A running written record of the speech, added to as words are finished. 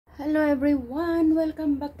Hello everyone,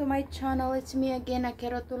 welcome back to my channel. It's me again,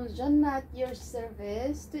 Akhiratul, Jannah at your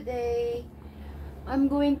service. Today I'm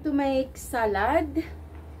going to make salad.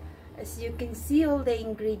 As you can see, all the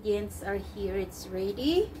ingredients are here. It's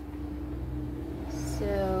ready.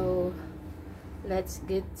 So let's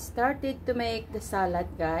get started to make the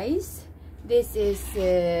salad, guys. This is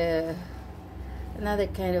another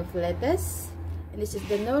kind of lettuce, and this is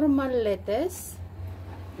the normal lettuce.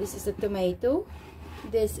 This is a tomato.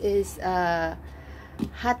 This is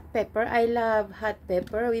hot pepper. I love hot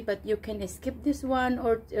pepper, but you can skip this one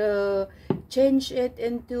or change it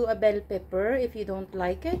into a bell pepper if you don't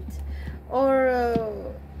like it. Or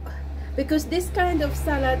because this kind of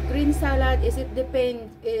salad, green salad,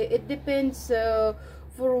 it depends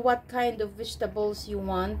for what kind of vegetables you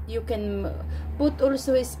want. You can put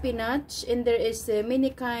also spinach, and there is many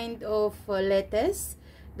kind of lettuce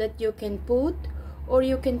that you can put. Or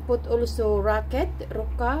you can put also rocket,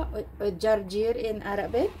 ruka, jarjir in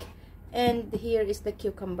Arabic. And here is the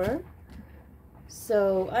cucumber.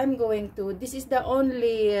 So I'm going to, this is the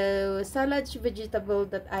only salad vegetable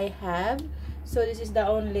that I have. So this is the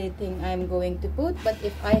only thing I'm going to put. But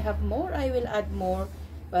if I have more, I will add more.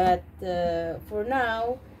 But for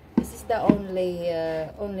now, this is the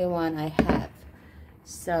only one I have.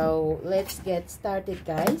 So let's get started,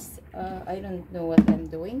 guys. I don't know what I'm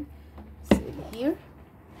doing. Here,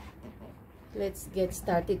 let's get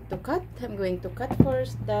started to cut. I'm going to cut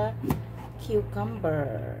first the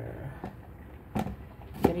cucumber.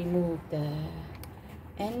 Remove the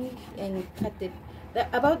end and cut it.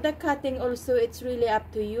 About the cutting also, it's really up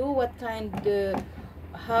to you what kind,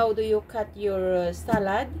 how do you cut your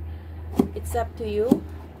salad. It's up to you.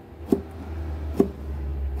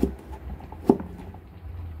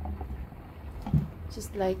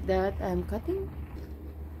 Just like that, I'm cutting.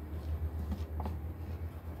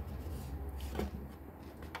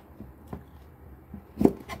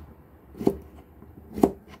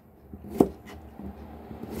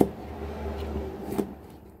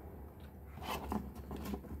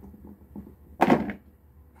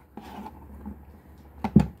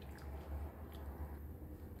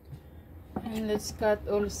 And let's cut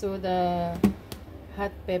also the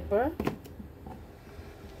hot pepper.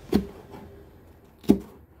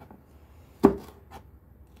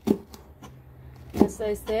 As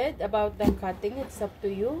I said about the cutting, it's up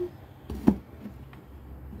to you.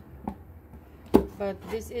 But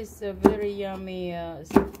this is a very yummy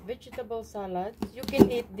vegetable salad. You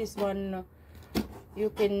can eat this one. You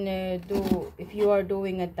can do, if you are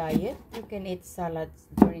doing a diet, you can eat salads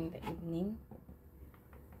during the evening.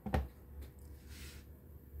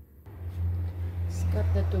 Cut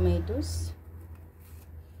the tomatoes.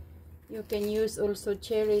 You can use also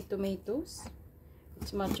cherry tomatoes.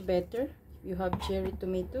 It's much better if you have cherry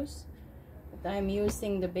tomatoes. But I'm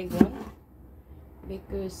using the big one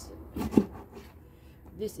because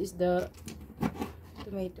this is the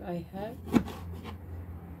tomato I have.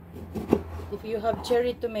 If you have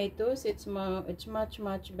cherry tomatoes, it's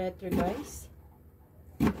much better, guys.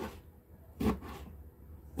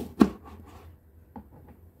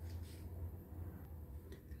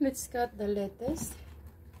 Let's cut the lettuce.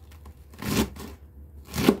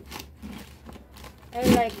 I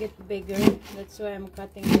like it bigger, that's why I'm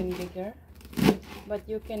cutting them bigger. But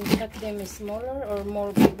you can cut them smaller or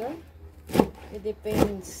more bigger. It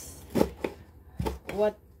depends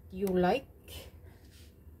what you like.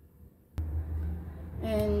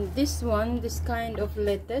 And this one, this kind of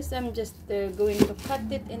lettuce, I'm just going to cut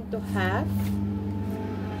it into half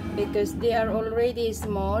because they are already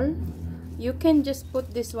small. You can just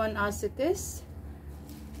put this one as it is,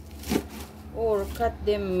 or cut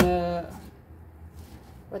them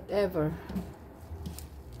whatever.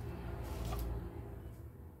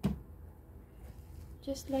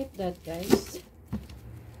 Just like that, guys.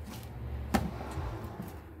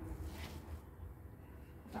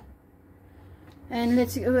 And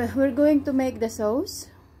we're going to make the sauce.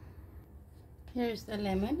 Here's the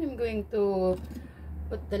lemon. I'm going to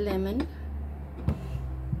put the lemon.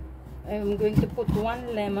 I'm going to put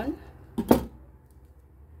one lemon.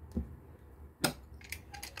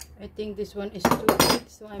 I think this one is too big,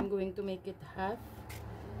 so I'm going to make it half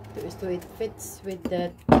so it fits with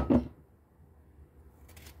that.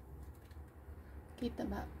 Kita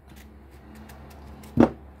ba?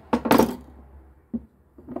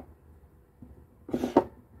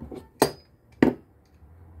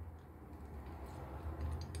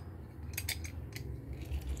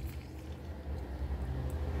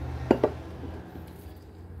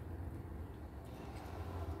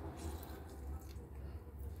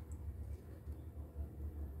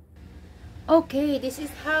 Okay, this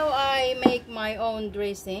is how I make my own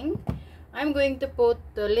dressing. I'm going to put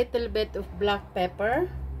a little bit of black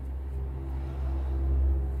pepper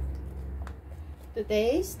to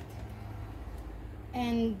taste,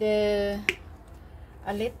 and a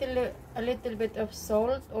little bit of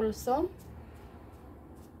salt also.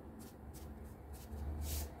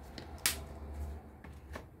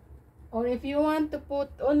 Or if you want to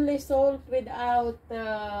put only salt without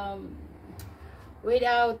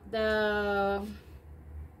the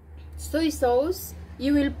soy sauce,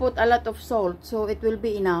 you will put a lot of salt, so it will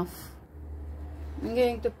be enough. I'm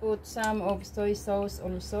going to put some of soy sauce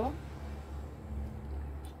also.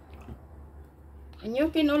 And you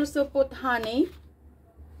can also put honey.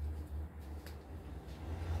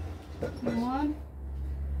 One.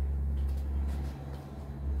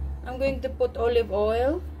 I'm going to put olive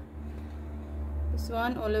oil. This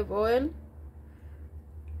one, olive oil.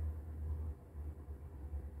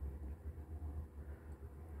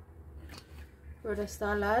 For the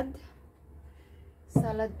salad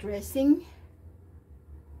dressing.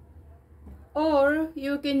 Or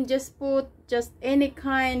you can just put just any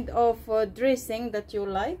kind of dressing that you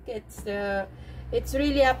like. It's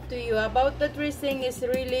really up to you. About the dressing is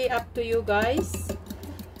really up to you guys.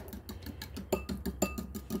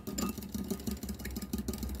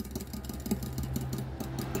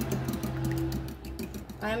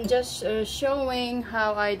 I'm just showing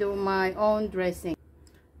how I do my own dressing.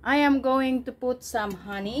 I am going to put some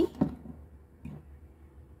honey,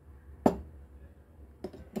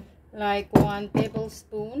 like 1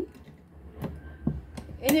 tablespoon.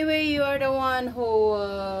 Anyway, you are the one who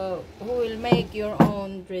will make your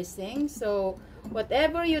own dressing. So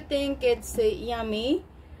whatever you think it's yummy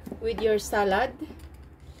with your salad,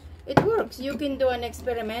 it works. You can do an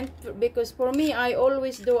experiment, because for me, I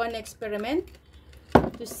always do an experiment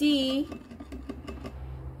to see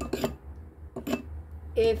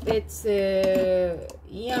if it's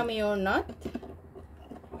yummy or not.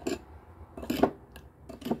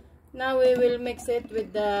 Now we will mix it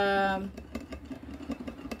with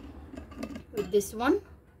this one.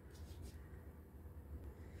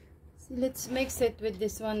 So let's mix it with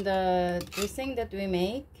this one, the dressing that we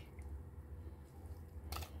make.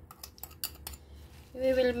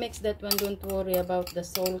 We will mix that one. Don't worry about the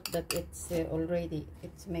salt, that it's already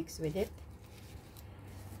mixed with it.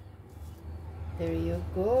 There you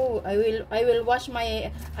go. I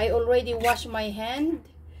already wash my hand,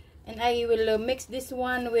 and I will mix this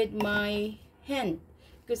one with my hand,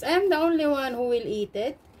 because I am the only one who will eat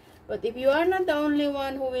it. But if you are not the only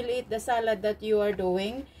one who will eat the salad that you are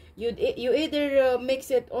doing, you either mix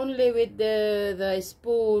it only with the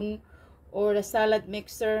spoon or the salad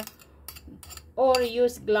mixer, or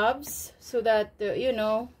use gloves, so that you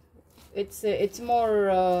know, it's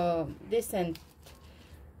more decent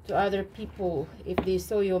to other people if they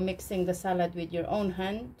saw you mixing the salad with your own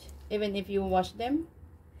hand, even if you wash them,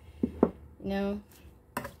 you know,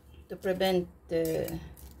 to prevent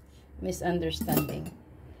misunderstanding.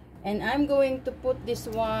 And I'm going to put this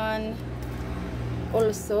one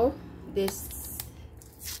also, this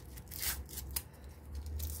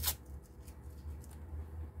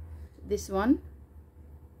one.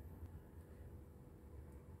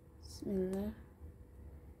 Bismillah.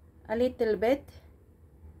 A little bit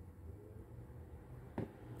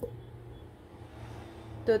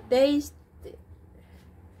to taste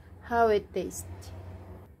how it tastes.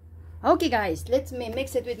 Okay guys, let's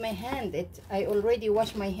mix it with my hand. I already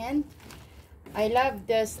washed my hand. I love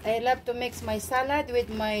this. I love to mix my salad with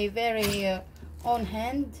my very own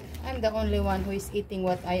hand. I'm the only one who is eating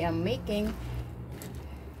what I am making.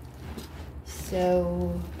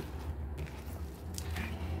 So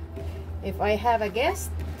if I have a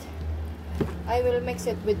guest, I will mix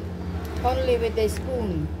it with only with a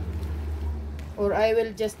spoon, or I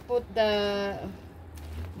will just put the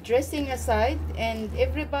dressing aside, and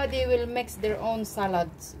everybody will mix their own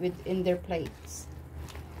salads in their plates.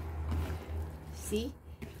 See,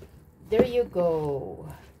 there you go.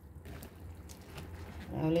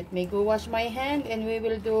 Now let me go wash my hand, and we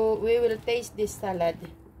will taste this salad.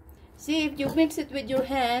 See, if you mix it with your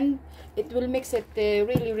hand, it will mix it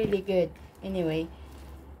really good. Anyway,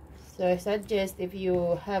 so I suggest, if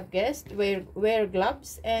you have guests, wear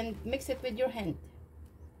gloves and mix it with your hand.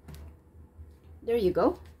 There you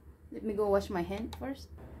go. Let me go wash my hand first.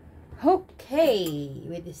 Okay,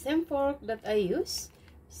 with the same fork that I use.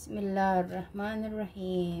 Bismillah ar-Rahman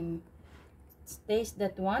ar-Rahim. Let's taste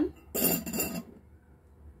that one.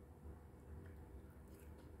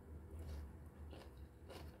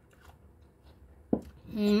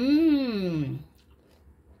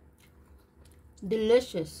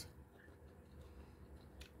 Delicious.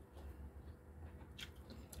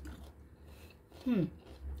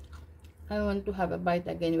 I want to have a bite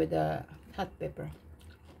again with the hot pepper.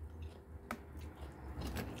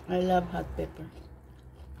 I love hot pepper.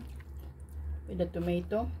 With the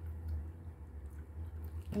tomato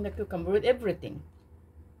and the cucumber, with everything.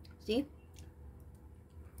 See?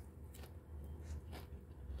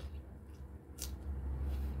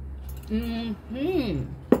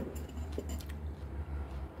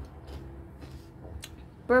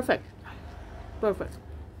 Perfect. Perfect.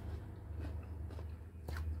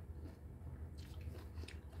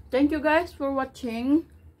 Thank you guys for watching.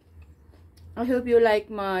 I hope you like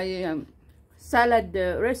my salad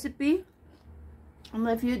recipe. And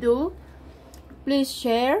if you do, please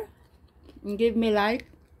share and give me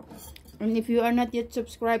like. And if you are not yet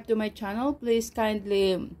subscribed to my channel, please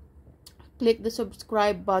kindly click the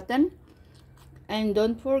subscribe button. And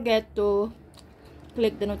don't forget to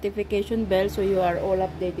click the notification bell so you are all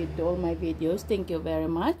updated to all my videos. Thank you very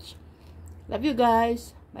much. Love you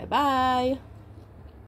guys. Bye bye.